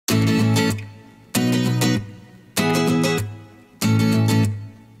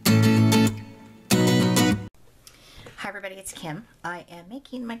everybody, it's Kim. I am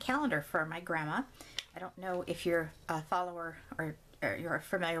making my calendar for my grandma. I don't know if you're a follower or you're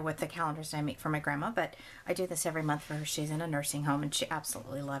familiar with the calendars I make for my grandma, but I do this every month for her. She's in a nursing home and she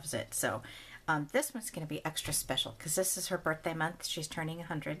absolutely loves it. So this one's going to be extra special because this is her birthday month. She's turning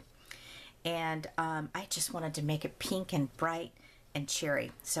 100. And I just wanted to make it pink and bright and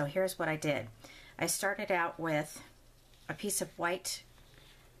cheery. So here's what I did. I started out with a piece of white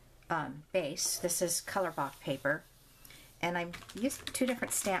base. This is color block paper. And I'm using two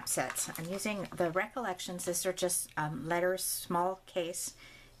different stamp sets. I'm using the Recollections. These are just letters, small case,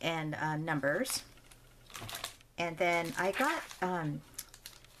 and numbers. And then I got an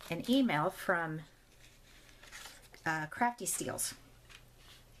email from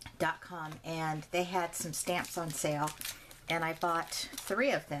CraftySteels.com, and they had some stamps on sale, and I bought 3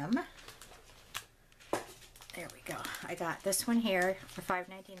 of them. There we go. I got this one here for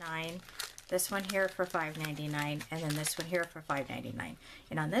 $5.99. This one here for $5.99, and then this one here for $5.99.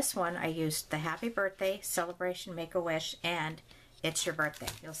 And on this one, I used the Happy Birthday, Celebration, Make-A-Wish, and It's Your Birthday.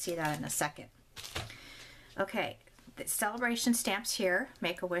 You'll see that in a second. Okay, the Celebration stamp's here,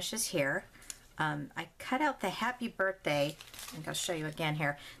 Make-A-Wish is here. I cut out the Happy Birthday, and I'll show you again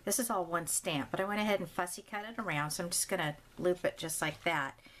here. This is all one stamp, but I went ahead and fussy cut it around, so I'm just going to loop it just like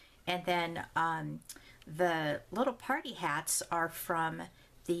that. And then the little party hats are from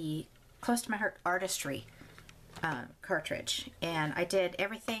the Close to My Heart Artistry cartridge, and I did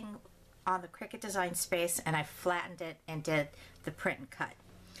everything on the Cricut Design Space, and I flattened it and did the print and cut.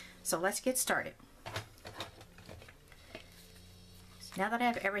 So let's get started. So now that I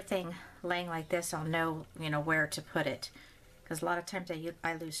have everything laying like this, I'll know where to put it, because a lot of times I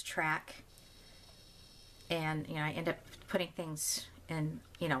lose track, and I end up putting things in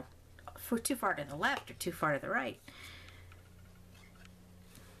too far to the left or too far to the right.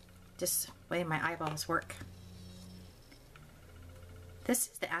 Just the way my eyeballs work. This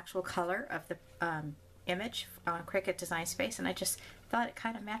is the actual color of the image on Cricut Design Space, and I just thought it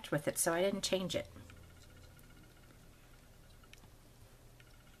kind of matched with it, so I didn't change it.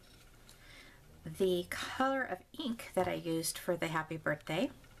 The color of ink that I used for the Happy Birthday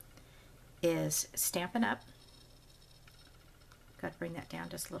is Stampin' Up. Got to bring that down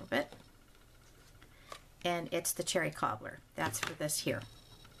just a little bit. And it's the Cherry Cobbler. That's for this here.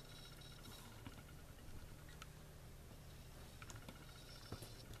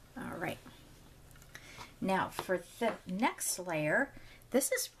 Alright, now for the next layer,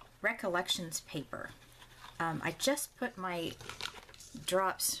 this is Recollections paper. I just put my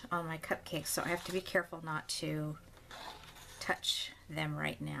drops on my cupcakes, so I have to be careful not to touch them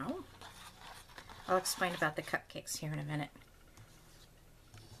right now. I'll explain about the cupcakes here in a minute.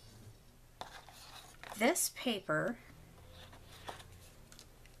 This paper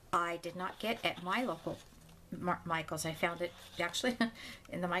I did not get at my local Michael's. I found it actually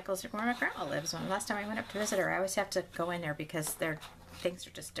in the Michael's where my grandma lives. When last time I went up to visit her, I always have to go in there because their things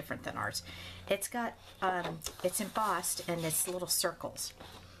are just different than ours. It's got it's embossed and it's little circles.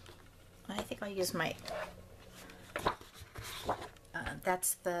 I think I'll use my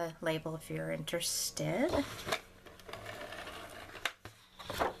that's the label if you're interested.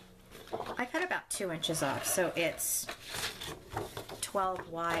 I cut about 2 inches off, so it's 12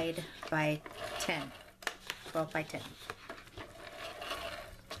 wide by 10. 12 by 10.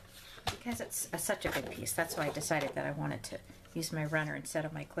 Because it's such a big piece, that's why I decided that I wanted to use my runner instead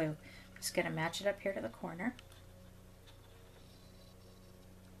of my glue. I'm just going to match it up here to the corner.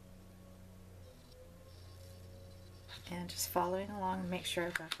 And just following along and make sure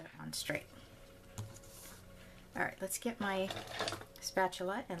I've got that on straight. Alright, let's get my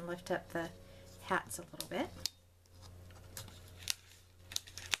spatula and lift up the hats a little bit. I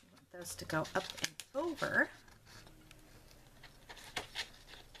want those to go up and over.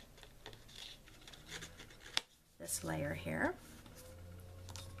 This layer here,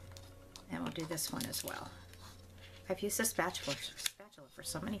 and we'll do this one as well. I've used the spatula for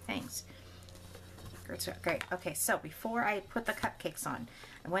so many things. Great. Okay, so before I put the cupcakes on,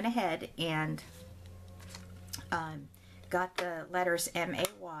 I went ahead and got the letters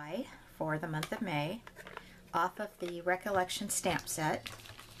M-A-Y for the month of May off of the Recollection stamp set,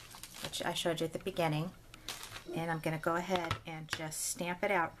 which I showed you at the beginning, and I'm going to go ahead and just stamp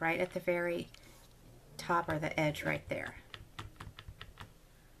it out right at the very top or the edge right there.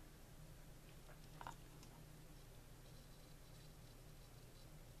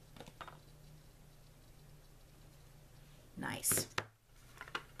 Nice.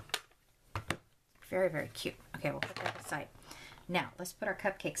 Very, very cute. Okay, we'll put that aside. Now, let's put our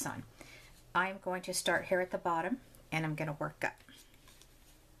cupcakes on. I'm going to start here at the bottom, and I'm going to work up.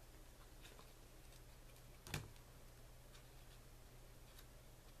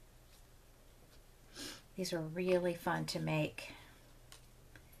 These are really fun to make.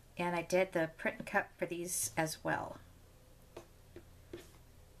 And I did the print and cut for these as well.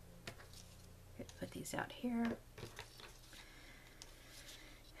 Put these out here.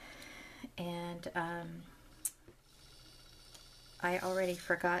 And I already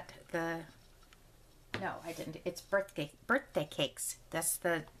forgot the, no, I didn't. It's birthday cakes. That's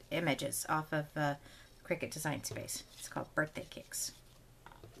the images off of Cricut Design Space. It's called birthday cakes.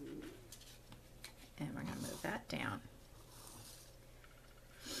 And we're going to move that down.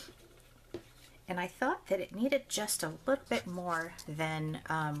 And I thought that it needed just a little bit more than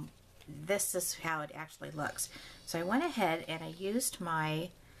this is how it actually looks. So I went ahead and I used my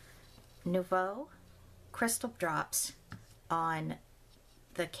Nouveau crystal drops on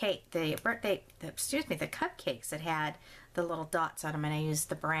the cake, the cupcakes that had the little dots on them, and I used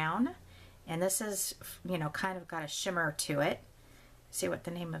the brown. And this is, you know, kind of got a shimmer to it. See what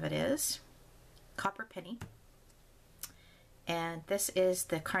the name of it is? Copper Penny. And this is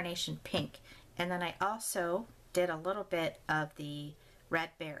the Carnation Pink. And then I also did a little bit of the Red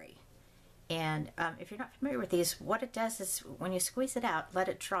Berry. And if you're not familiar with these, what it does is when you squeeze it out, let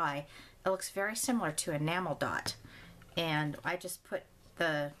it dry, it looks very similar to enamel dot. And I just put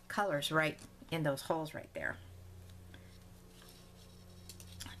the colors right in those holes right there.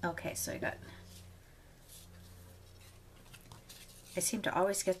 Okay, so I seem to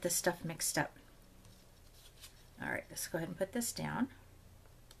always get this stuff mixed up. All right, let's go ahead and put this down.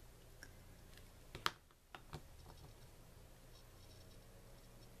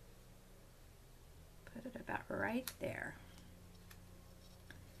 Put it about right there.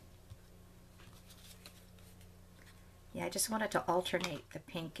 Yeah, I just wanted to alternate the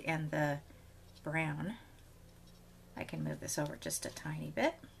pink and the brown. I can move this over just a tiny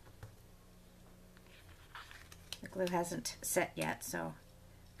bit. The glue hasn't set yet, so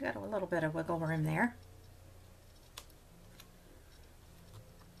got a little bit of wiggle room there.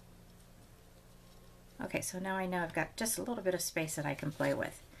 Okay, so now I know I've got just a little bit of space that I can play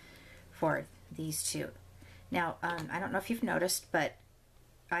with for these two. Now, I don't know if you've noticed, but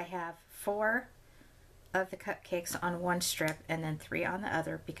I have 4 of the cupcakes on one strip and then 3 on the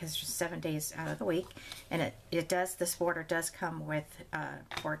other because there's 7 days out of the week. And this border does come with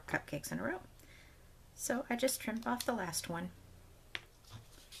 4 cupcakes in a row. So I just trimmed off the last one.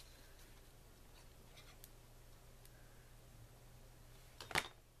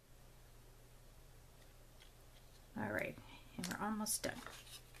 All right, and we're almost done.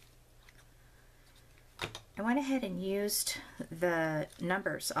 I went ahead and used the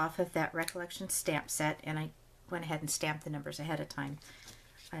numbers off of that Recollection stamp set, and I went ahead and stamped the numbers ahead of time.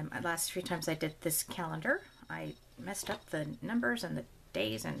 Last few times I did this calendar, I messed up the numbers and the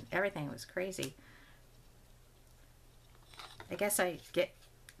days and everything. It was crazy. I guess I get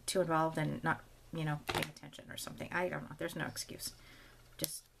too involved and not, you know, paying attention or something. I don't know. There's no excuse.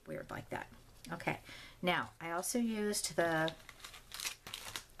 Just weird like that. Okay. Now, I also used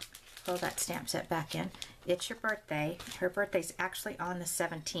pull that stamp set back in. It's your birthday. Her birthday's actually on the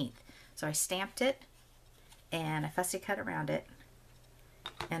 17th. So I stamped it and I fussy cut around it.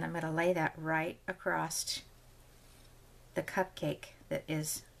 And I'm going to lay that right across the cupcake that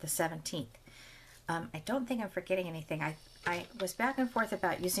is the 17th. I don't think I'm forgetting anything. I was back and forth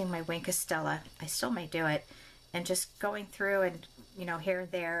about using my Wink of Stella. I still may do it. And just going through and, you know, here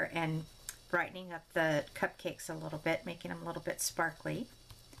and there and brightening up the cupcakes a little bit, making them a little bit sparkly.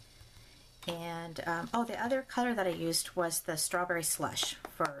 And, oh, the other color that I used was the Strawberry Slush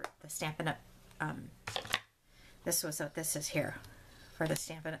for the Stampin' Up. This was what this is here for the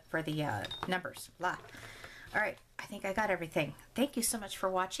Stampin' Up, for the numbers. Blah. All right, I think I got everything. Thank you so much for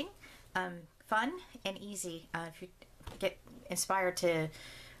watching. Fun and easy. If you get inspired to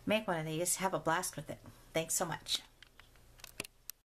make one of these, have a blast with it. Thanks so much.